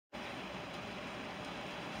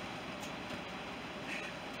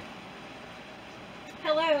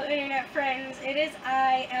Hello, internet friends. It is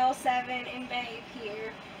I, L7, and Babe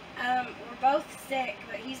here. We're both sick,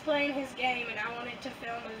 but he's playing his game, and I wanted to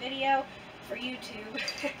film a video for YouTube.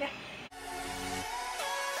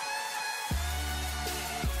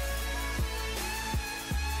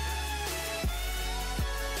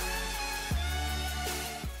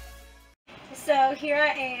 So here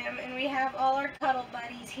I am, and we have all our cuddle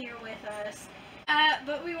buddies here with us.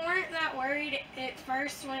 But we weren't that worried at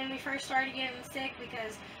first when we first started getting sick,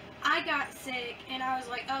 because I got sick and I was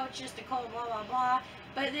like, oh, it's just a cold, blah blah blah.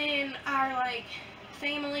 But then our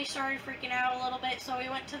family started freaking out a little bit, so we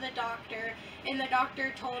went to the doctor, and the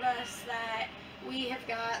doctor told us that we have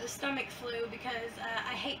got the stomach flu, because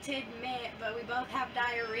I hate to admit, but we both have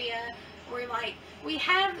diarrhea. We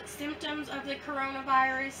have symptoms of the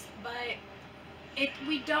coronavirus, but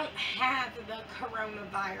we don't have the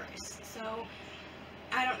coronavirus. So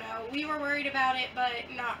I don't know. We were worried about it, but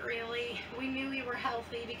not really. We knew we were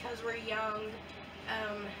healthy because we're young.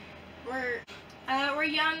 We're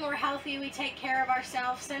young, we're healthy, we take care of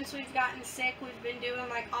ourselves. Since we've gotten sick, we've been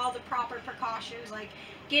doing all the proper precautions, like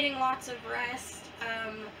getting lots of rest,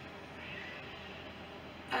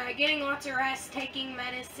 taking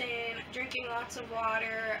medicine, drinking lots of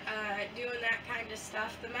water, doing that kind of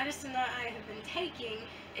stuff. The medicine that I have been taking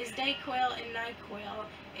is Dayquil and NyQuil,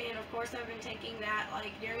 and of course I've been taking that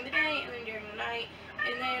during the day and then during the night.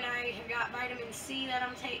 And then I have got vitamin C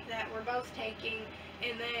that we're both taking,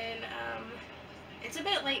 and then it's a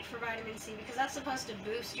bit late for vitamin C because that's supposed to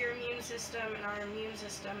boost your immune system, and our immune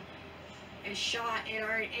system is shot, and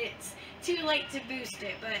it's too late to boost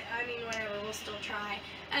it, but I mean, whatever, we'll still try.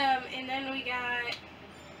 And then we got,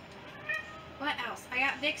 what else? I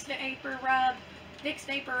got Vicks Vapor Rub,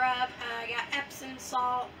 I got Epsom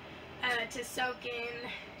salt to soak in,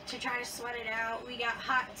 to try to sweat it out. We got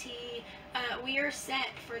hot tea. We are set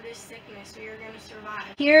for this sickness. We are going to survive.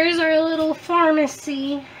 Here's our little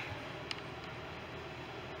pharmacy.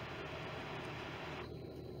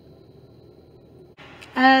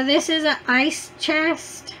 This is an ice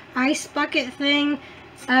chest, ice bucket thing.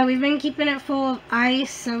 We've been keeping it full of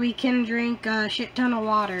ice so we can drink a shit ton of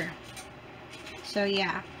water. So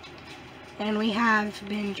yeah, and we have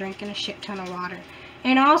been drinking a shit ton of water.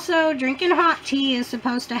 And also, drinking hot tea is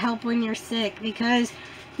supposed to help when you're sick, because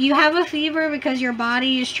you have a fever because your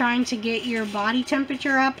body is trying to get your body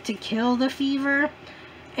temperature up to kill the fever.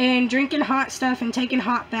 And drinking hot stuff and taking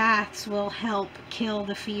hot baths will help kill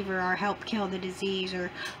the fever, or help kill the disease, or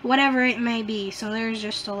whatever it may be. So there's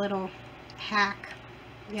just a little hack.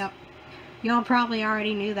 Yep. Y'all probably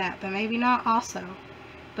already knew that, but maybe not also.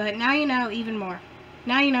 But now you know even more.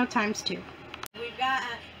 Now you know times 2. We've got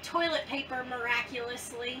toilet paper,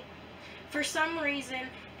 miraculously. For some reason,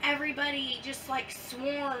 everybody just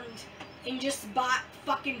swarmed and just bought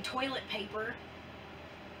fucking toilet paper.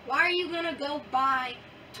 Why are you gonna go buy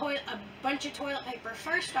a bunch of toilet paper?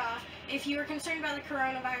 First off, if you were concerned about the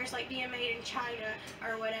coronavirus being made in China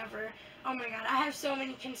or whatever, oh my god, I have so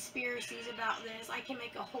many conspiracies about this. I can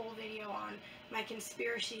make a whole video on my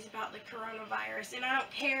conspiracies about the coronavirus, and I don't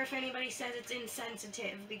care if anybody says it's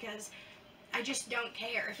insensitive, because I just don't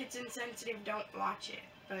care. If it's insensitive, don't watch it.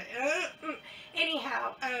 But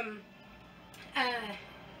anyhow,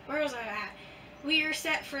 where was I at? We are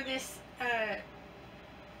set for this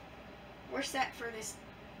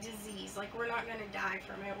disease. We're not gonna die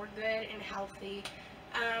from it. We're good and healthy.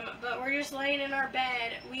 But we're just laying in our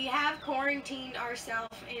bed. We have quarantined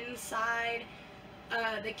ourselves inside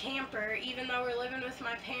the camper, even though we're living with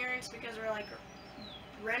my parents, because we're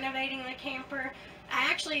renovating the camper.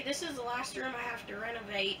 This is the last room I have to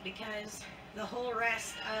renovate, because the whole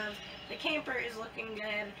rest of the camper is looking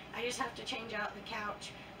good. I just have to change out the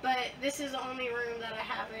couch. But this is the only room that I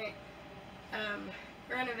haven't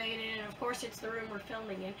renovated, and of course it's the room we're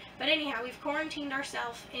filming in. But anyhow, we've quarantined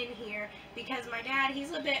ourselves in here because my dad,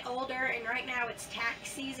 he's a bit older, and right now it's tax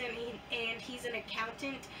season, and he's an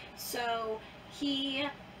accountant, so he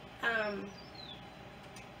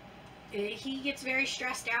gets very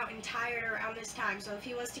stressed out and tired around this time. So if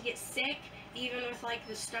he was to get sick, even with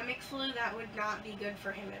the stomach flu, that would not be good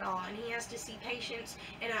for him at all. And he has to see patients,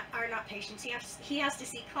 or not patients, he has to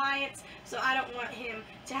see clients, so I don't want him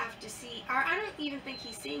to have to see, or I don't even think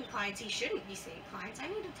he's seeing clients. He shouldn't be seeing clients. I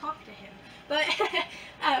need to talk to him. But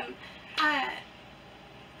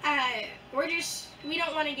we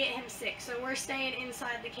don't want to get him sick, so we're staying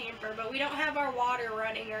inside the camper. But we don't have our water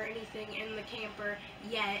running or anything in the camper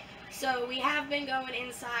yet, so we have been going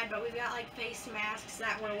inside. But we've got face masks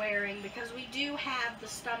that we're wearing, because we do have the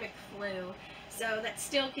stomach flu, so that's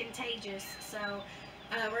still contagious. So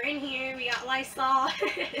We're in here, we got Lysol,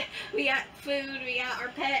 we got food, we got our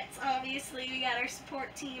pets, obviously, we got our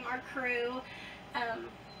support team, our crew.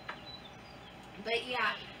 But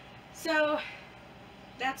yeah, so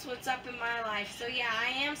that's what's up in my life. So yeah, I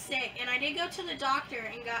am sick, and I did go to the doctor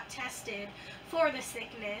and got tested for the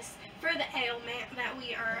sickness, for the ailment that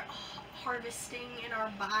we are harvesting in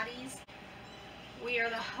our bodies. We are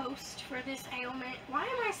the host for this ailment. Why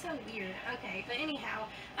am I so weird? Okay, but anyhow,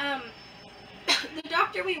 the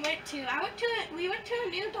doctor we went to a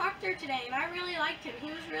new doctor today, and I really liked him.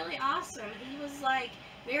 He was really awesome. He was like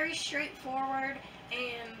very straightforward,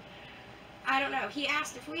 and I don't know, he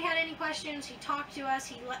asked if we had any questions, he talked to us,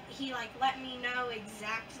 he let me know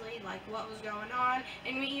exactly like what was going on,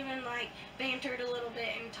 and we even like bantered a little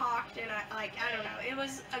bit and talked, and I don't know, it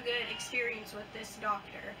was a good experience with this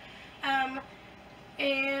doctor.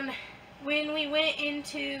 And when we went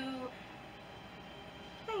into,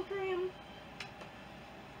 hey Graham.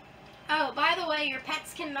 Oh, by the way, your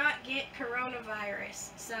pets cannot get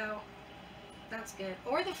coronavirus, so that's good.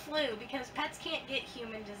 Or the flu, because pets can't get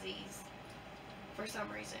human disease for some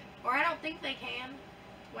reason. Or I don't think they can.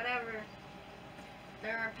 Whatever.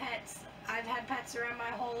 There are pets. I've had pets around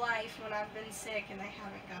my whole life when I've been sick, and they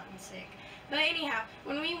haven't gotten sick. But anyhow,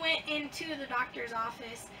 when we went into the doctor's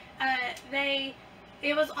office,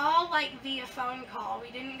 it was all like via phone call. We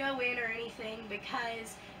didn't go in or anything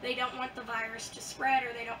because they don't want the virus to spread,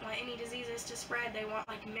 or they don't want any diseases to spread. They want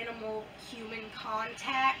like minimal human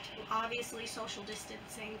contact, obviously social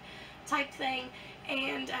distancing type thing.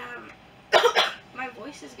 And my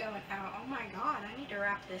voice is going out. Oh my god, I need to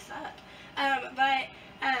wrap this up.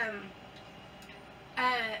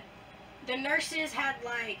 The nurses had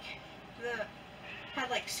like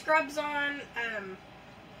scrubs on,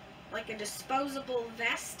 like a disposable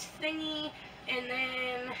vest thingy, and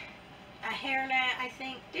then a hairnet, I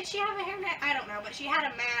think. Did she have a hairnet? I don't know, but she had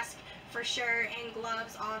a mask for sure, and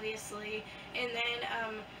gloves, obviously. And then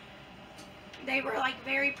they were like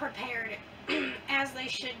very prepared, as they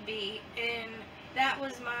should be, and that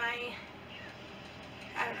was my,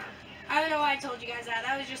 I don't know why I told you guys that.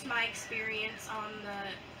 That was just my experience on the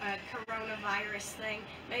coronavirus thing.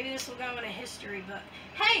 Maybe this will go in a history book.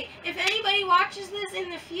 Hey, if anybody watches this in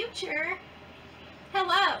the future,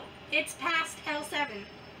 hello. It's past L7.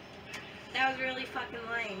 That was really fucking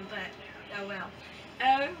lame, but oh well.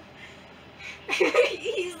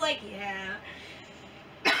 He's like, yeah.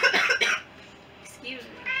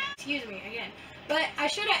 Excuse me again. But I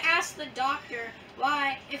should have asked the doctor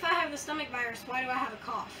why, if I have the stomach virus, why do I have a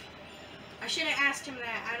cough? I should have asked him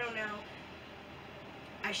that. I don't know.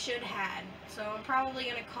 I should have. So I'm probably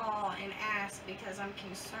going to call and ask because I'm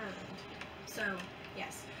concerned. So,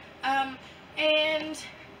 yes. And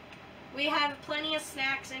we have plenty of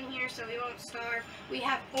snacks in here so we won't starve. We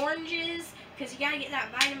have oranges because you got to get that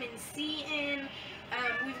vitamin C in.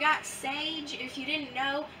 We've got sage. If you didn't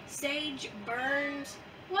know, sage burns.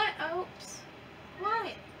 What, Opes?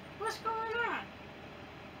 What? What's going on?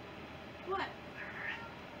 What?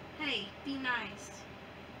 Hey, be nice.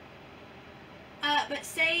 But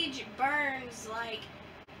sage burns like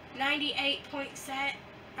 98%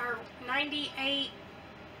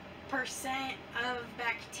 of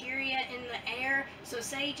bacteria in the air. So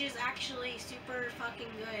sage is actually super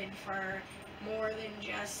fucking good for more than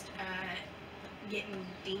just getting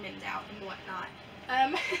demons out and whatnot.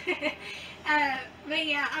 But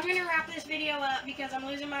yeah, I'm gonna wrap this video up because I'm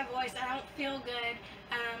losing my voice. I don't feel good.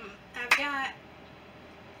 I've got.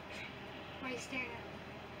 What are you staring at?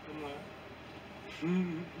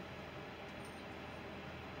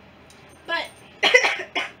 But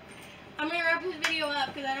I'm gonna wrap this video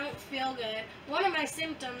up because I don't feel good. One of my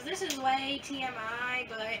symptoms. This is way TMI,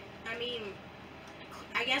 but I mean,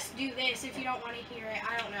 I guess do this if you don't want to hear it.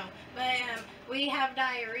 I don't know. But we have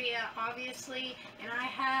diarrhea, obviously, and I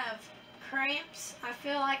have cramps. I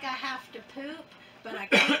feel like I have to poop, but I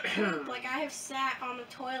can't poop. Like, I have sat on the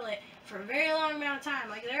toilet for a very long amount of time.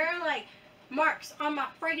 Like, there are, like, marks on my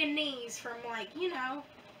friggin' knees from, like, you know,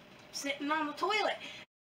 sitting on the toilet.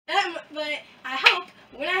 But I hope,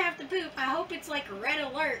 when I have to poop, I hope it's, like, red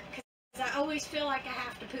alert, because I always feel like I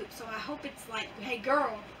have to poop. So I hope it's like, hey,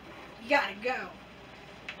 girl, you gotta go.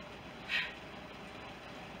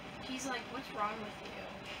 He's like, what's wrong with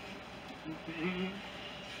you?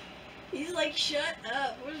 He's like, shut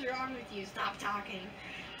up. What's wrong with you? Stop talking.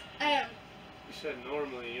 You said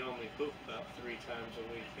normally you only poop about 3 times a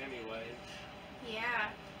week anyways.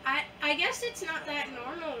 Yeah. I guess it's not that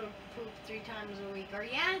normal to poop 3 times a week. Or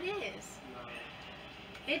yeah, it is. No.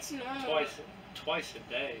 It's normal. Twice a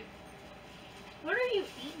day. What are you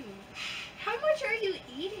eating? How much are you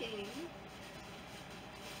eating?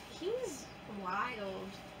 He's wild.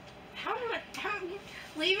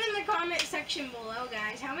 Leave in the comment section below,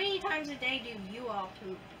 guys. How many times a day do you all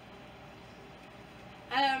poop?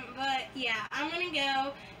 But yeah, I'm gonna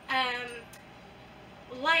go.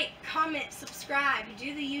 Like, comment, subscribe,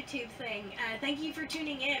 do the YouTube thing. Thank you for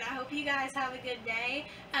tuning in. I hope you guys have a good day.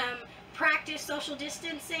 Practice social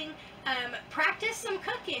distancing. Practice some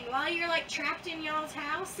cooking while you're like trapped in y'all's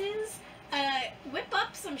houses. Whip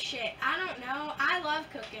up some shit. I don't know. I love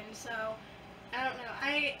cooking, so I don't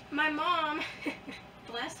know. My mom,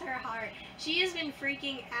 bless her heart, she has been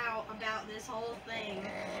freaking out about this whole thing,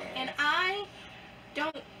 and I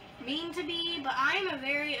don't mean to be, but I'm a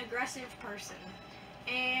very aggressive person.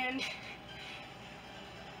 And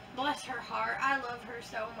bless her heart, I love her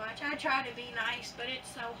so much. I try to be nice, but it's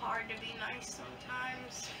so hard to be nice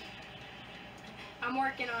sometimes. I'm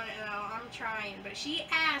working on it though, I'm trying. But she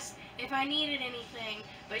asked if I needed anything,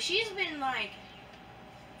 but she's been like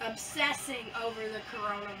obsessing over the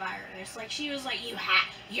coronavirus. Like she was like,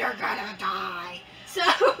 you're gonna die. So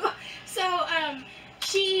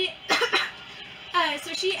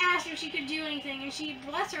she asked if she could do anything, and she,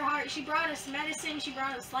 bless her heart, she brought us medicine, she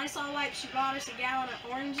brought us Lysol wipes, she brought us a gallon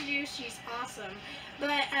of orange juice. She's awesome.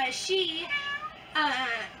 But she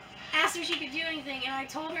asked if she could do anything, and I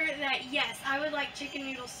told her that yes, I would like chicken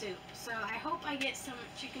noodle soup. So I hope I get some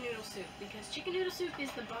chicken noodle soup, because chicken noodle soup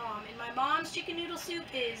is the bomb, and my mom's chicken noodle soup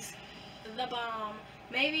is the bomb.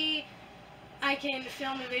 Maybe I can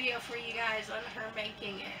film a video for you guys on her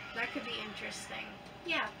making it. That could be interesting.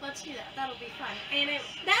 Yeah, let's do that. That'll be fun. And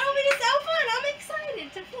that'll be so fun. I'm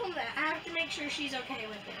excited to film that. I have to make sure she's okay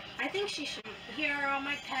with it. I think she should. Here are all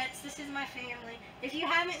my pets. This is my family. If you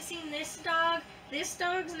haven't seen this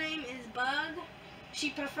dog's name is Bug. She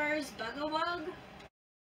prefers Bug-a-Wug.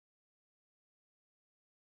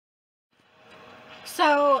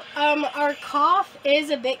 So, our cough is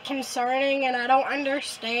a bit concerning, and I don't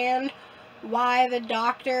understand why the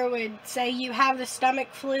doctor would say you have the stomach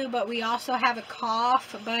flu, but we also have a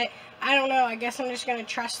cough. But I don't know, I guess I'm just gonna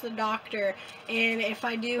trust the doctor, and if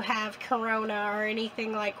I do have corona or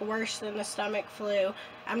anything like worse than the stomach flu,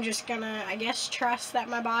 I'm just gonna, I guess, trust that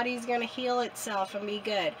my body's gonna heal itself and be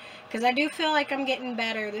good, because I do feel like I'm getting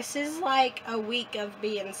better. This is like a week of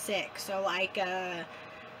being sick, so like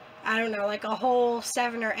I don't know, like a whole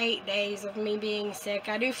 7 or 8 days of me being sick.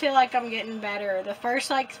 I do feel like I'm getting better. The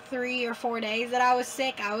first like 3 or 4 days that I was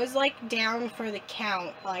sick, I was like down for the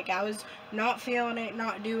count. Like I was not feeling it,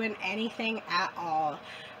 not doing anything at all.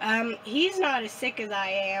 He's not as sick as I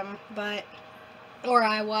am, or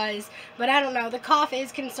I was, but I don't know. The cough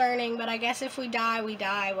is concerning, but I guess if we die, we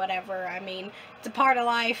die, whatever. I mean, it's a part of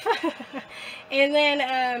life. And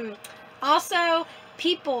then, also,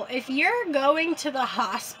 people, if you're going to the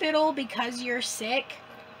hospital because you're sick,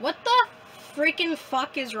 what the freaking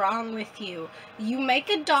fuck is wrong with you? You make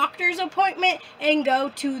a doctor's appointment and go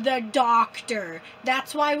to the doctor.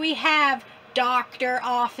 That's why we have doctor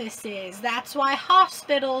offices. That's why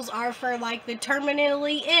hospitals are for like the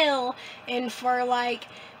terminally ill and for like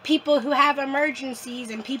people who have emergencies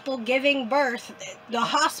and people giving birth. The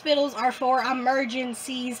hospitals are for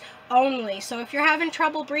emergencies only. So if you're having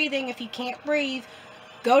trouble breathing, if you can't breathe,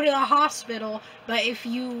 go to the hospital. But if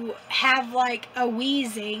you have like a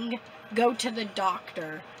wheezing, go to the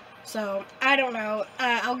doctor. So, I don't know.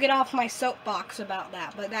 I'll get off my soapbox about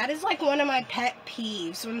that. But that is like one of my pet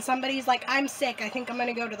peeves. When somebody's like, I'm sick, I think I'm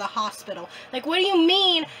going to go to the hospital. Like, what do you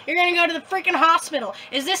mean you're going to go to the freaking hospital?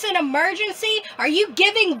 Is this an emergency? Are you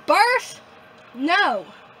giving birth? No.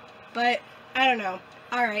 But, I don't know.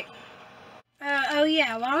 Alright. Oh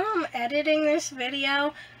yeah, while I'm editing this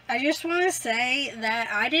video, I just want to say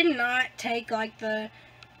that I did not take like the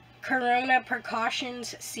corona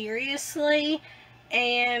precautions seriously,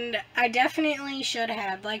 and I definitely should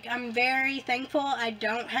have. Like, I'm very thankful I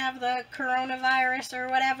don't have the coronavirus or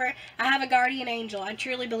whatever. I have a guardian angel. I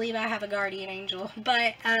truly believe I have a guardian angel.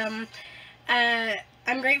 But I'm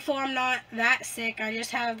grateful I'm not that sick. I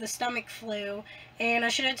just have the stomach flu, and I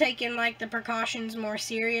should have taken like the precautions more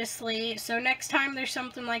seriously. So next time there's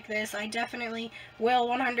something like this, I definitely will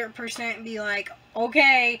 100% be like,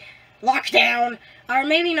 okay, lockdown, or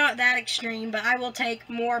maybe not that extreme, but I will take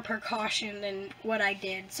more precaution than what I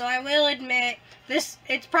did. So I will admit,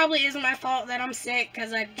 it probably isn't my fault that I'm sick,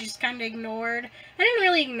 because I just kind of ignored. I didn't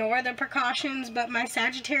really ignore the precautions, but my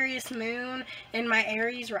Sagittarius moon and my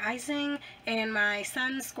Aries rising and my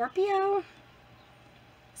sun Scorpio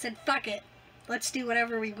said, fuck it, let's do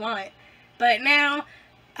whatever we want. But now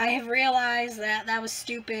I have realized that that was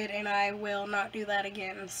stupid, and I will not do that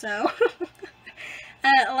again. So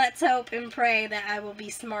let's hope and pray that I will be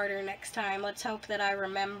smarter next time. Let's hope that I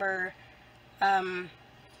remember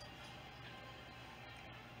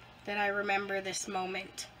that I remember this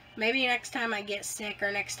moment. Maybe next time I get sick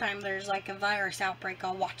or next time there's like a virus outbreak,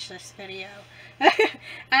 I'll watch this video.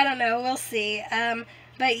 I don't know. We'll see.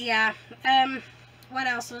 But yeah. What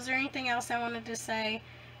else? Was there anything else I wanted to say?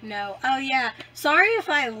 No. Oh yeah. Sorry if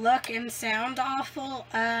I look and sound awful.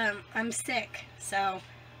 I'm sick. So,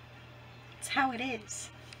 it's how it is.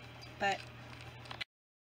 But